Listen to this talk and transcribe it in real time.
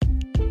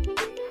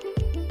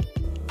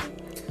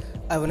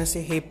I wanna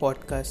say hey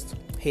podcast.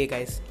 Hey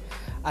guys.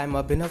 I'm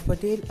Abhinav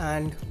Patel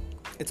and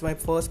it's my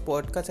first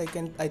podcast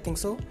I think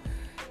so.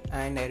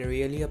 And I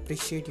really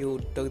appreciate you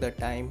took the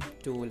time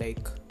to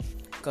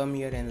come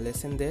here and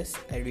listen this.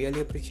 I really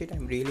appreciate.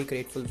 I'm really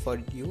grateful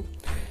for you.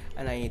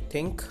 And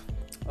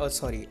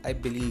I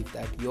believe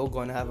that you're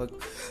gonna have a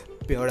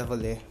beautiful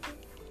day.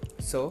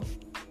 So